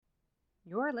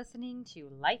You're listening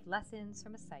to Life Lessons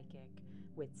from a Psychic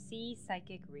with C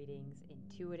Psychic Readings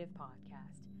Intuitive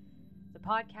Podcast, the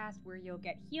podcast where you'll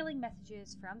get healing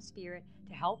messages from Spirit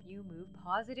to help you move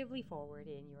positively forward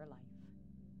in your life.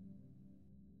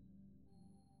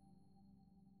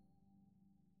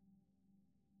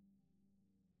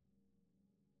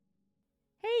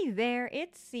 Hey there,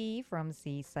 it's C from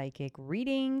C Psychic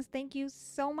Readings. Thank you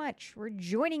so much for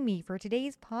joining me for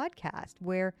today's podcast,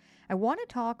 where I want to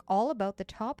talk all about the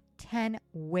top 10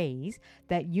 ways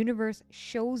that universe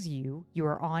shows you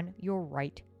are on your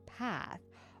right path,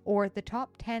 or the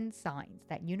top 10 signs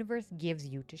that universe gives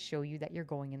you to show you that you're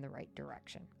going in the right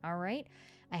direction. All right?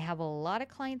 I have a lot of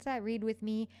clients that read with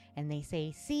me and they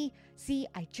say, C,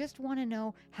 I just want to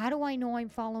know, how do I know I'm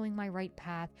following my right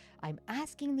path? I'm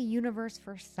asking the universe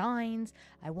for signs.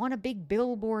 I want a big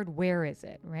billboard. Where is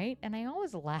it? Right? And I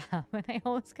always laugh and I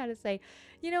always kind of say,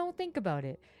 think about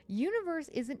it. Universe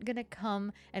isn't going to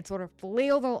come and sort of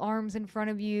flail their arms in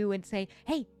front of you and say,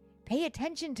 hey, pay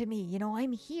attention to me.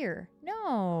 I'm here.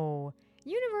 No.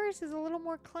 Universe is a little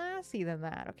more classy than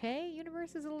that, okay?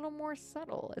 Universe is a little more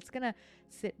subtle. It's going to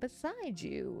sit beside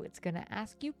you. It's going to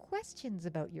ask you questions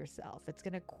about yourself. It's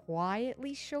going to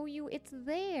quietly show you it's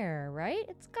there, right?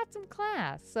 It's got some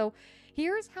class. So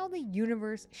here's how the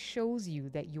universe shows you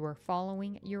that you are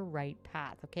following your right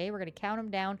path, okay? We're going to count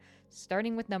them down,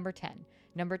 starting with number 10.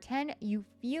 Number 10, you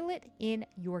feel it in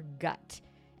your gut.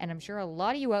 And I'm sure a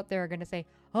lot of you out there are going to say,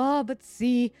 but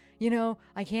see,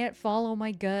 I can't follow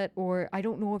my gut, or I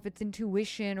don't know if it's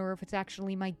intuition or if it's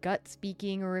actually my gut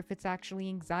speaking or if it's actually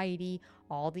anxiety.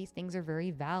 All these things are very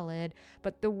valid.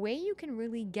 But the way you can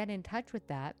really get in touch with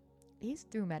that is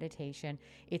through meditation.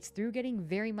 It's through getting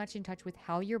very much in touch with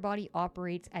how your body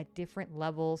operates at different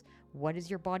levels. What is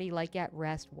your body like at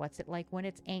rest? What's it like when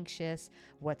it's anxious?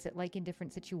 What's it like in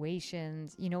different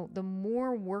situations? The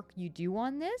more work you do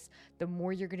on this, the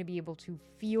more you're going to be able to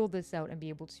feel this out and be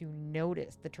able to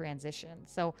notice the transition.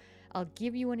 So I'll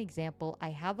give you an example. I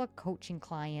have a coaching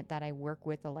client that I work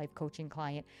with, a life coaching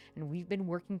client, and we've been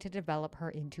working to develop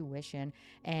her intuition.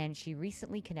 And she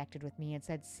recently connected with me and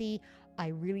said, see, I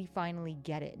really finally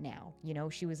get it now.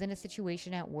 She was in a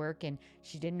situation at work and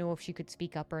she didn't know if she could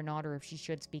speak up or not, or if she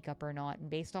should speak up or not. And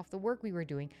based off the work we were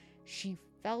doing, she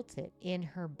felt it in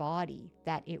her body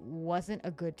that it wasn't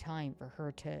a good time for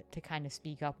her to kind of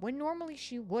speak up when normally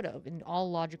she would have in all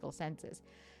logical senses.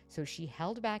 So she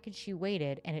held back and she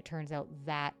waited, and it turns out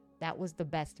that was the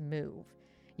best move.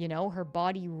 Her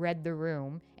body read the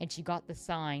room and she got the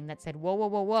sign that said, whoa, whoa,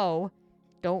 whoa, whoa,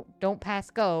 don't pass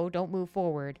go, don't move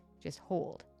forward, just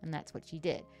hold. And that's what she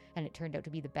did. And it turned out to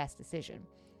be the best decision.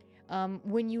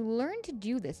 When you learn to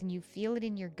do this and you feel it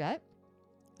in your gut,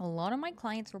 a lot of my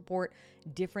clients report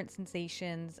different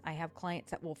sensations. I have clients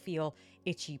that will feel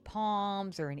itchy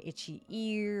palms or an itchy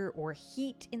ear or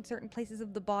heat in certain places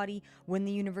of the body when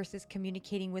the universe is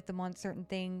communicating with them on certain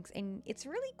things. And it's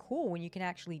really cool when you can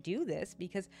actually do this,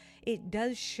 because it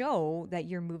does show that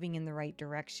you're moving in the right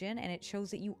direction, and it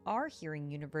shows that you are hearing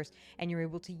universe and you're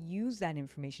able to use that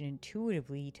information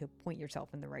intuitively to point yourself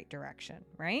in the right direction,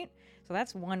 right? So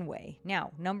that's one way.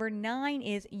 Now, number 9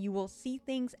 is you will see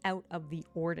things out of the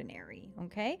ordinary.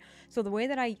 Okay. So the way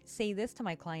that I say this to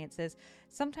my clients is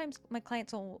sometimes my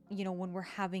clients will, when we're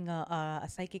having a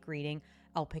psychic reading,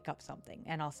 I'll pick up something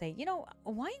and I'll say,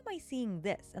 why am I seeing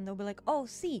this? And they'll be like, oh,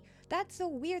 see, that's so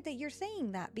weird that you're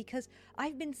saying that, because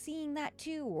I've been seeing that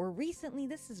too. Or recently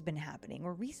this has been happening,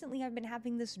 or recently I've been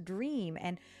having this dream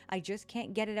and I just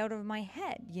can't get it out of my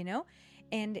head,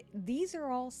 And these are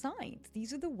all signs.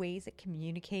 These are the ways that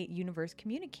universe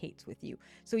communicates with you.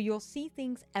 So you'll see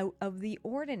things out of the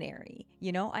ordinary.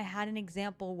 I had an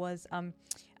example was,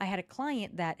 I had a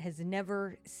client that has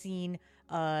never seen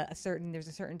there's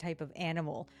a certain type of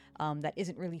animal that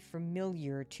isn't really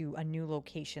familiar to a new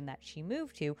location that she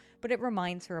moved to, but it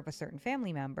reminds her of a certain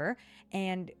family member.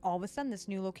 And all of a sudden, this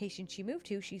new location she moved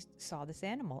to, she saw this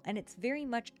animal, and it's very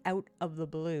much out of the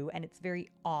blue, and it's very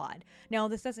odd. Now,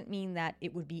 this doesn't mean that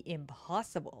it would be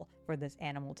impossible for this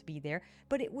animal to be there,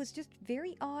 but it was just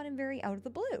very odd and very out of the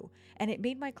blue. And it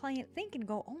made my client think and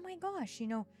go, oh my gosh,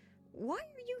 why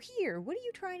are you here? What are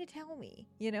you trying to tell me?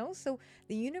 So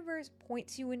the universe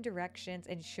points you in directions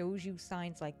and shows you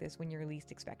signs like this when you're least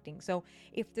expecting. So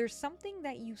if there's something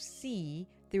that you see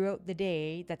throughout the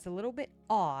day that's a little bit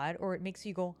odd, or it makes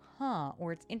you go, huh,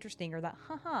 or it's interesting, or that,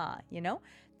 haha,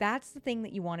 that's the thing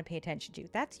that you want to pay attention to.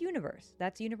 That's universe.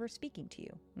 That's universe speaking to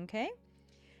you. Okay.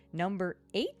 Number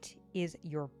 8 is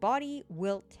your body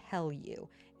will tell you.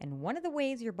 And one of the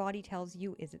ways your body tells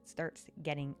you is it starts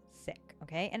getting sick,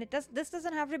 okay? And this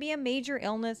doesn't have to be a major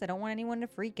illness. I don't want anyone to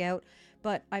freak out,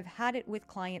 but I've had it with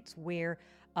clients where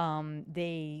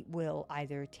they will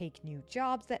either take new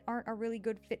jobs that aren't a really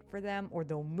good fit for them, or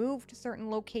they'll move to certain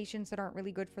locations that aren't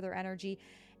really good for their energy.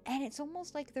 And it's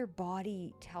almost like their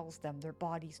body tells them, their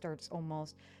body starts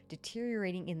almost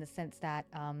deteriorating in the sense that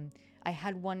I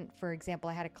had one, for example,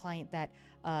 I had a client that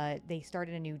they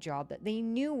started a new job that they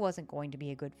knew wasn't going to be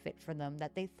a good fit for them,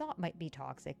 that they thought might be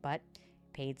toxic, but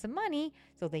paid some money.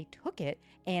 So they took it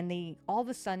and they all of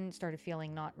a sudden started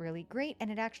feeling not really great. And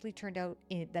it actually turned out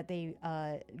that they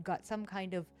got some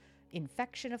kind of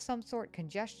infection of some sort,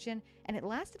 congestion, and it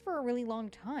lasted for a really long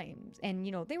time. And,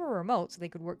 they were remote, so they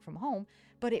could work from home,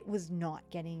 but it was not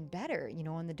getting better,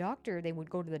 and they would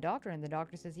go to the doctor and the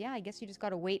doctor says, yeah, I guess you just got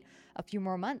to wait a few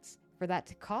more months for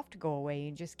that cough to go away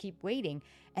and just keep waiting.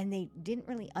 And they didn't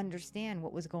really understand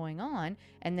what was going on.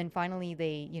 And then finally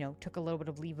they, took a little bit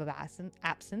of leave of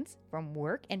absence from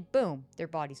work, and boom, their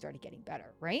body started getting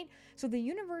better, right? So the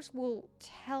universe will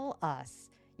tell us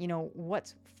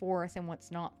what's for us and what's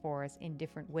not for us in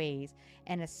different ways,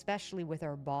 and especially with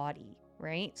our body,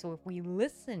 right? So if we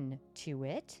listen to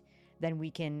it, then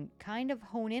we can kind of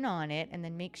hone in on it and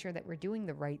then make sure that we're doing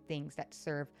the right things that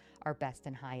serve our best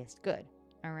and highest good.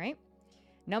 All right.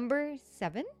 Number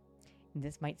 7,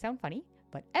 this might sound funny,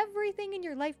 but everything in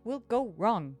your life will go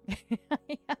wrong.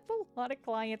 I have a lot of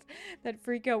clients that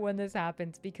freak out when this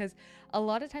happens, because a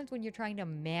lot of times when you're trying to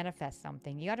manifest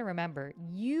something, you got to remember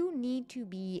you need to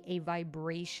be a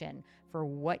vibration for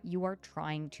what you are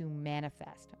trying to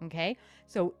manifest. Okay.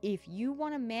 So if you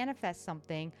want to manifest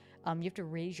something, you have to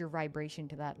raise your vibration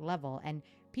to that level. And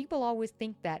people always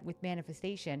think that with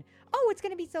manifestation, oh, it's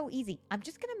going to be so easy. I'm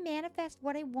just going to manifest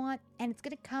what I want and it's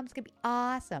going to come. It's going to be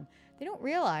awesome. They don't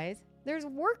realize there's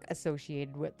work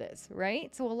associated with this,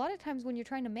 right? So a lot of times when you're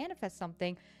trying to manifest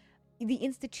something, the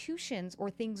institutions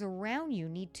or things around you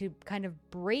need to kind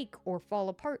of break or fall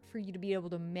apart for you to be able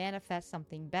to manifest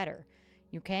something better.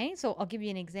 Okay, so I'll give you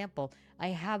an example. I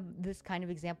have this kind of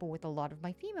example with a lot of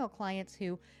my female clients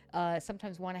who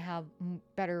sometimes want to have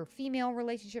better female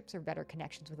relationships or better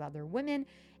connections with other women.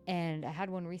 And I had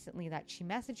one recently that she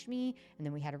messaged me, and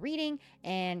then we had a reading,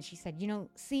 and she said,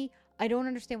 see, I don't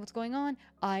understand what's going on.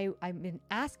 I've been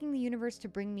asking the universe to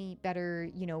bring me better,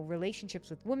 relationships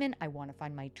with women. I want to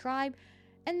find my tribe.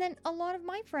 And then a lot of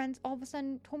my friends all of a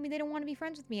sudden told me they don't want to be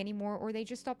friends with me anymore, or they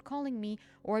just stopped calling me,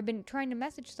 or I've been trying to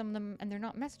message some of them and they're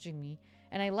not messaging me.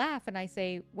 And I laugh and I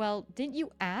say, well, didn't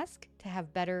you ask to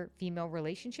have better female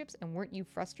relationships, and weren't you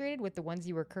frustrated with the ones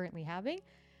you were currently having?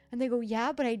 And they go,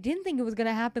 yeah, but I didn't think it was going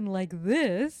to happen like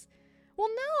this. Well,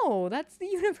 no, that's the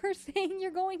universe saying you're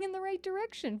going in the right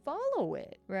direction. Follow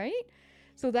it, right?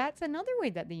 So that's another way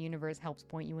that the universe helps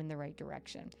point you in the right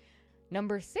direction.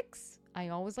 Number 6, I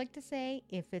always like to say,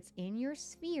 if it's in your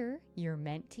sphere, you're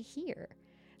meant to hear.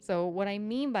 So what I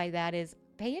mean by that is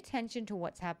pay attention to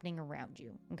what's happening around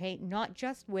you, okay? Not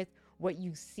just with what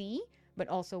you see, but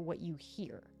also what you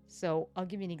hear. So I'll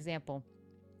give you an example.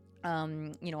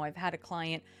 I've had a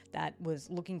client that was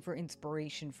looking for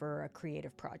inspiration for a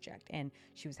creative project, and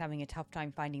she was having a tough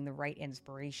time finding the right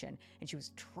inspiration, and she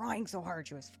was trying so hard.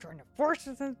 She was trying to force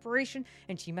this inspiration,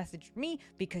 and she messaged me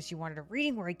because she wanted a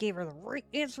reading where I gave her the right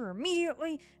answer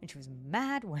immediately, and she was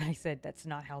mad when I said, that's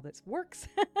not how this works.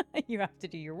 You have to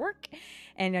do your work.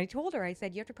 And I told her, I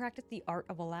said, you have to practice the art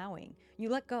of allowing. You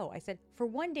let go. I said, for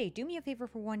one day, do me a favor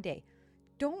for one day.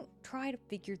 Don't try to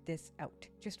figure this out.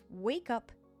 Just wake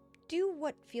up. Do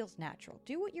what feels natural.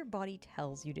 Do what your body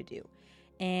tells you to do.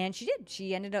 And she did.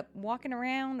 She ended up walking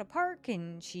around a park,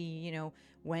 and she,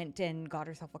 went and got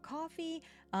herself a coffee.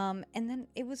 And then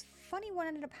it was funny, what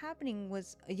ended up happening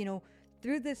was,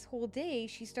 through this whole day,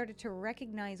 she started to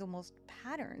recognize almost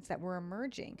patterns that were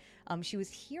emerging. She was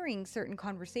hearing certain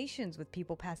conversations with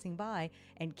people passing by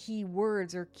and key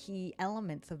words or key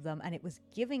elements of them, and it was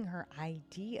giving her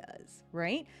ideas,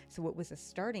 right? So it was a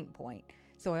starting point.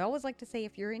 So I always like to say,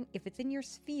 if it's in your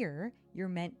sphere, you're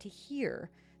meant to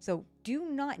hear. So do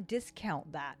not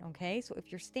discount that, okay? So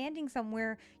if you're standing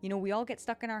somewhere, we all get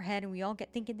stuck in our head and we all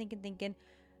get thinking.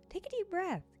 Take a deep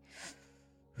breath.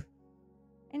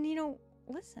 And,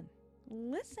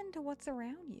 listen to what's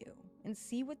around you and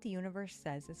see what the universe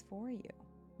says is for you,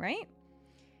 right?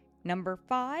 Number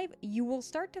 5, you will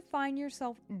start to find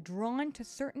yourself drawn to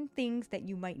certain things that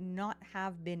you might not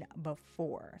have been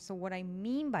before. So what I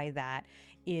mean by that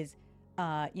is,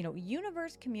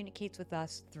 universe communicates with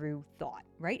us through thought,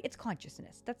 right? It's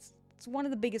consciousness. That's it's one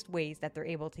of the biggest ways that they're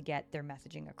able to get their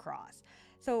messaging across.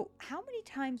 So how many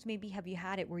times maybe have you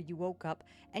had it where you woke up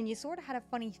and you sort of had a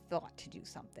funny thought to do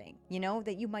something,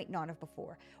 that you might not have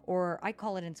before? Or I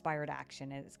call it inspired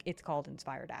action. It's called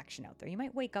inspired action out there. You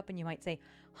might wake up and you might say,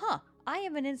 I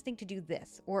have an instinct to do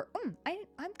this. Or, I'm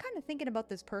kind of thinking about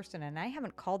this person and I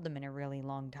haven't called them in a really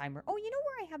long time. Or, you know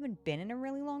where I haven't been in a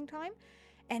really long time?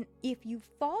 And if you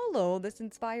follow this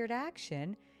inspired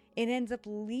action, it ends up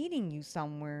leading you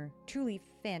somewhere truly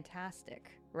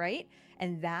fantastic, right?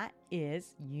 And that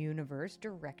is universe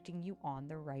directing you on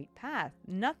the right path.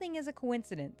 Nothing is a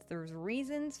coincidence. There's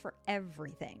reasons for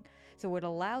everything. So it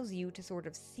allows you to sort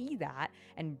of see that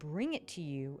and bring it to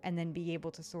you and then be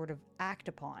able to sort of act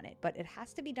upon it. But it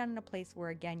has to be done in a place where,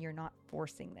 again, you're not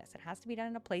forcing this. It has to be done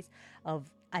in a place of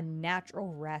a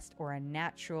natural rest or a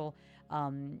natural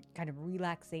kind of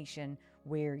relaxation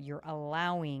where you're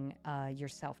allowing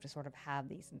yourself to sort of have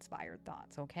these inspired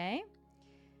thoughts, okay?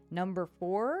 Number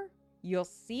 4, you'll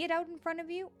see it out in front of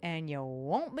you and you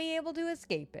won't be able to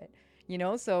escape it.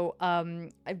 So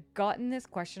I've gotten this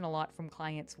question a lot from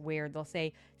clients where they'll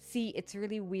say, see, it's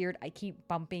really weird. I keep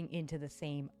bumping into the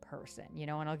same person,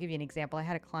 and I'll give you an example. I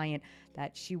had a client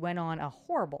that she went on a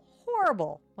horrible,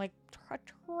 like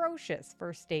atrocious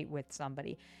first date with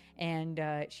somebody. And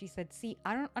she said, see,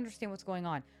 I don't understand what's going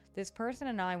on. This person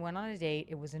and I went on a date.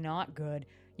 It was not good.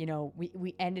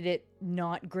 We ended it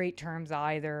not great terms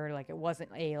either. Like, it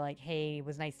wasn't like, hey, it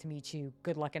was nice to meet you.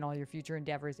 Good luck in all your future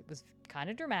endeavors. It was kind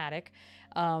of dramatic.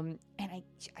 And I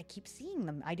keep seeing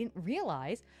them. I didn't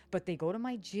realize, but they go to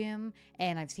my gym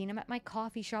and I've seen them at my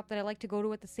coffee shop that I like to go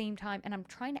to at the same time. And I'm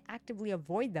trying to actively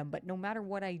avoid them. But no matter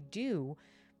what I do,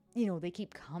 they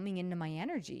keep coming into my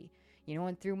energy.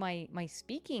 And through my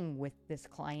speaking with this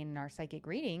client in our psychic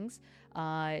readings,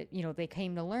 they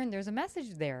came to learn there's a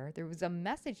message there. There was a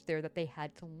message there that they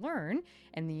had to learn,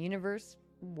 and the universe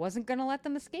wasn't going to let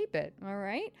them escape it. All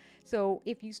right. So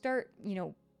if you start,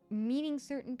 meeting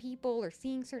certain people or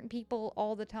seeing certain people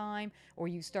all the time, or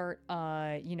you start,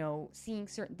 seeing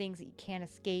certain things that you can't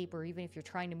escape, or even if you're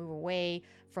trying to move away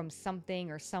from something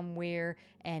or somewhere,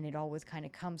 and it always kind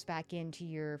of comes back into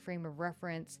your frame of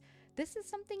reference, this is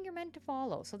something you're meant to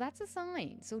follow. So that's a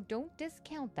sign. So don't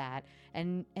discount that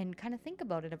and kind of think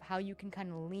about it of how you can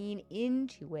kind of lean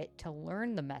into it to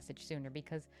learn the message sooner,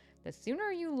 because the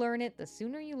sooner you learn it, the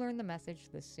sooner you learn the message,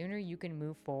 the sooner you can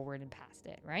move forward and past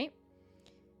it, right?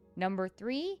 Number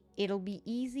 3, it'll be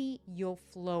easy. You'll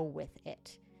flow with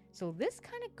it. So this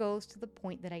kind of goes to the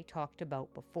point that I talked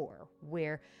about before,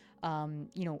 where,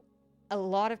 a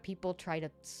lot of people try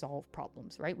to solve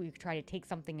problems, right? We try to take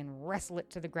something and wrestle it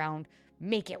to the ground,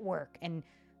 make it work. And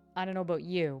I don't know about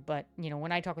you, but,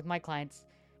 when I talk with my clients,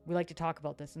 we like to talk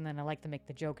about this, and then I like to make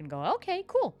the joke and go, okay,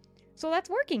 cool. So that's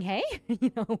working, hey?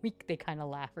 They kind of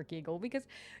laugh or giggle because,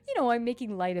 I'm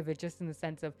making light of it just in the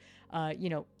sense of,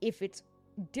 if it's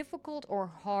difficult or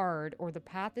hard, or the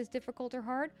path is difficult or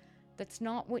hard, that's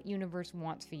not what universe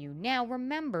wants for you. Now,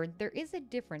 remember, there is a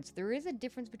difference. There is a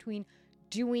difference between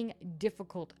doing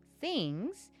difficult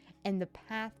things and the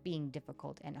path being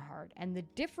difficult and hard. And the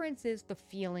difference is the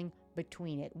feeling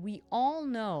between it. We all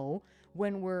know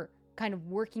when we're kind of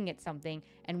working at something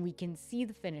and we can see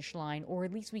the finish line, or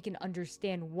at least we can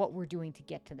understand what we're doing to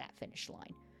get to that finish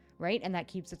line, right? And that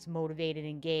keeps us motivated,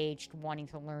 engaged, wanting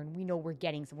to learn. We know we're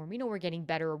getting somewhere. We know we're getting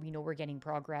better, or we know we're getting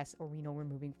progress, or we know we're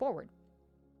moving forward.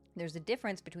 There's a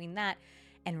difference between that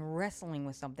and wrestling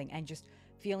with something and just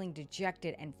feeling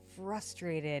dejected and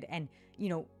frustrated and,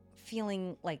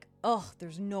 feeling like,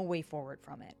 there's no way forward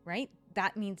from it, right?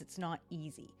 That means it's not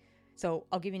easy. So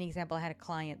I'll give you an example. I had a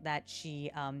client that she,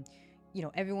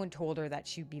 everyone told her that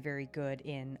she'd be very good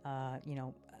in,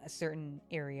 a certain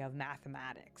area of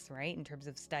mathematics, right? In terms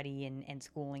of study and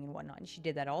schooling and whatnot. And she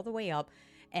did that all the way up.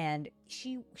 And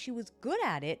she was good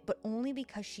at it, but only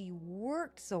because she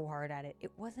worked so hard at it.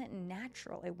 It wasn't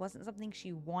natural. It wasn't something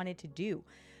she wanted to do.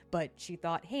 But she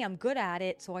thought, hey, I'm good at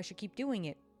it, so I should keep doing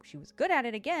it. She was good at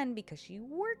it again because she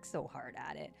worked so hard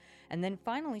at it. And then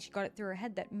finally she got it through her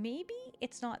head that maybe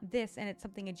it's not this and it's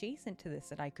something adjacent to this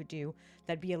that I could do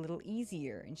that'd be a little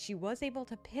easier. And she was able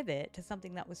to pivot to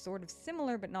something that was sort of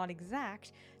similar but not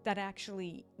exact, that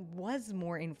actually was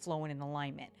more in flow and in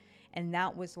alignment. And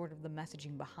that was sort of the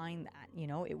messaging behind that.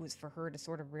 It was for her to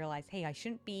sort of realize, hey, I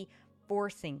shouldn't be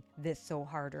forcing this so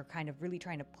hard or kind of really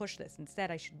trying to push this.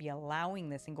 Instead, I should be allowing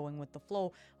this and going with the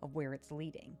flow of where it's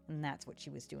leading. And that's what she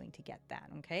was doing to get that.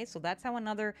 Okay. So that's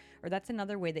another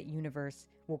way that universe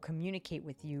will communicate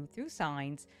with you through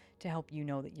signs to help you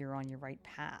know that you're on your right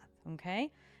path. Okay.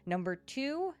 Number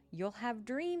 2, you'll have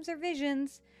dreams or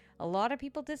visions. A lot of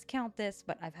people discount this,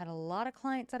 but I've had a lot of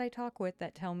clients that I talk with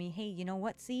that tell me, hey, you know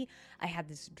what? See, I had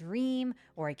this dream,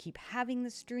 or I keep having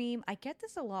this dream. I get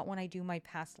this a lot when I do my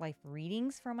past life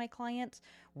readings for my clients,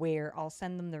 where I'll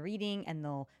send them the reading and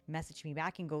they'll message me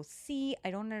back and go, see,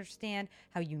 I don't understand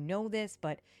how you know this,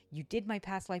 but you did my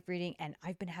past life reading and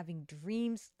I've been having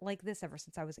dreams like this ever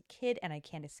since I was a kid and I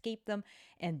can't escape them.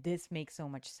 And this makes so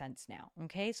much sense now.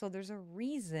 Okay. So there's a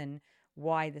reason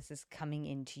why this is coming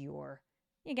into your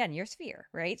sphere,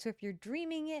 right? So if you're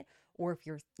dreaming it, or if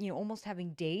you're, almost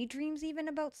having daydreams even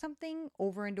about something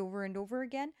over and over and over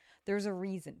again, there's a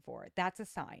reason for it. That's a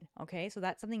sign. Okay. So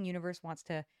that's something universe wants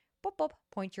to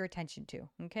point your attention to.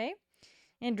 Okay.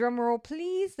 And drum roll,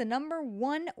 please. The number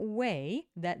one way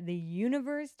that the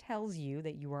universe tells you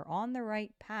that you are on the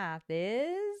right path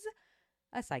is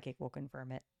a psychic will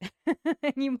confirm it.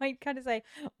 And you might kind of say,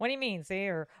 what do you mean, see?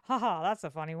 Or, haha, that's a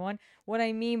funny one. What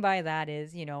I mean by that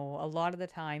is, a lot of the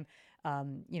time,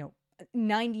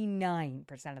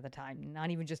 99% of the time,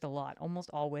 not even just a lot, almost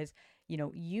always,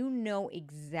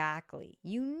 exactly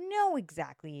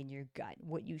in your gut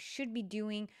what you should be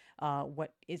doing,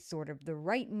 what is sort of the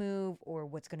right move or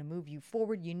what's going to move you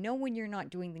forward. When you're not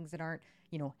doing things that aren't,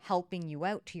 helping you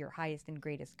out to your highest and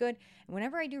greatest good. And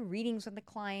whenever I do readings with the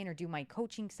client or do my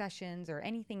coaching sessions or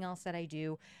anything else that I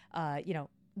do,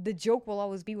 the joke will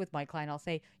always be with my client. I'll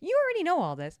say, you already know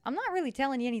all this. I'm not really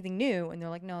telling you anything new. And they're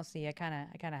like, no, see, I kind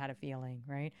of had a feeling,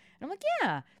 right? And I'm like,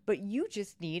 yeah, but you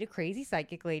just need a crazy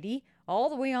psychic lady all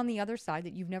the way on the other side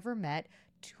that you've never met,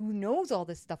 who knows all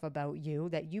this stuff about you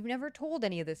that you've never told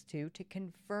any of this to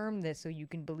confirm this so you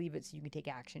can believe it, so you can take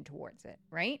action towards it,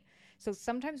 right? So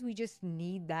sometimes we just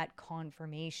need that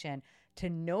confirmation to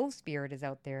know spirit is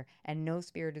out there and know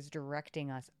spirit is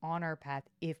directing us on our path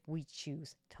if we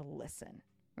choose to listen.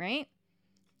 Right?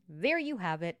 There you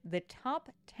have it. The top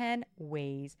 10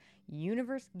 ways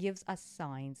universe gives us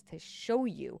signs to show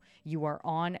you you are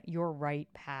on your right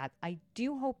path. I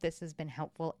do hope this has been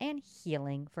helpful and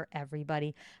healing for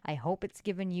everybody. I hope it's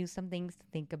given you some things to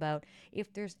think about.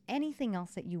 If there's anything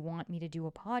else that you want me to do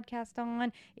a podcast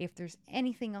on, if there's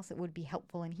anything else that would be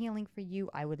helpful and healing for you,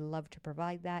 I would love to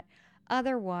provide that.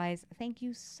 Otherwise, thank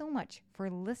you so much for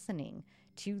listening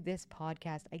to this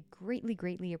podcast. I greatly,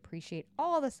 greatly appreciate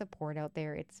all the support out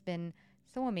there. It's been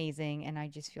so amazing, and I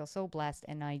just feel so blessed,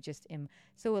 and I just am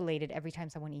so elated every time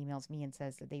someone emails me and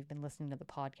says that they've been listening to the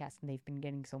podcast and they've been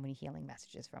getting so many healing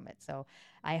messages from it. So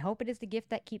I hope it is the gift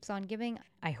that keeps on giving.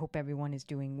 I hope everyone is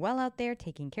doing well out there,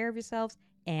 taking care of yourselves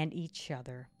and each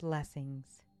other.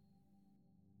 Blessings.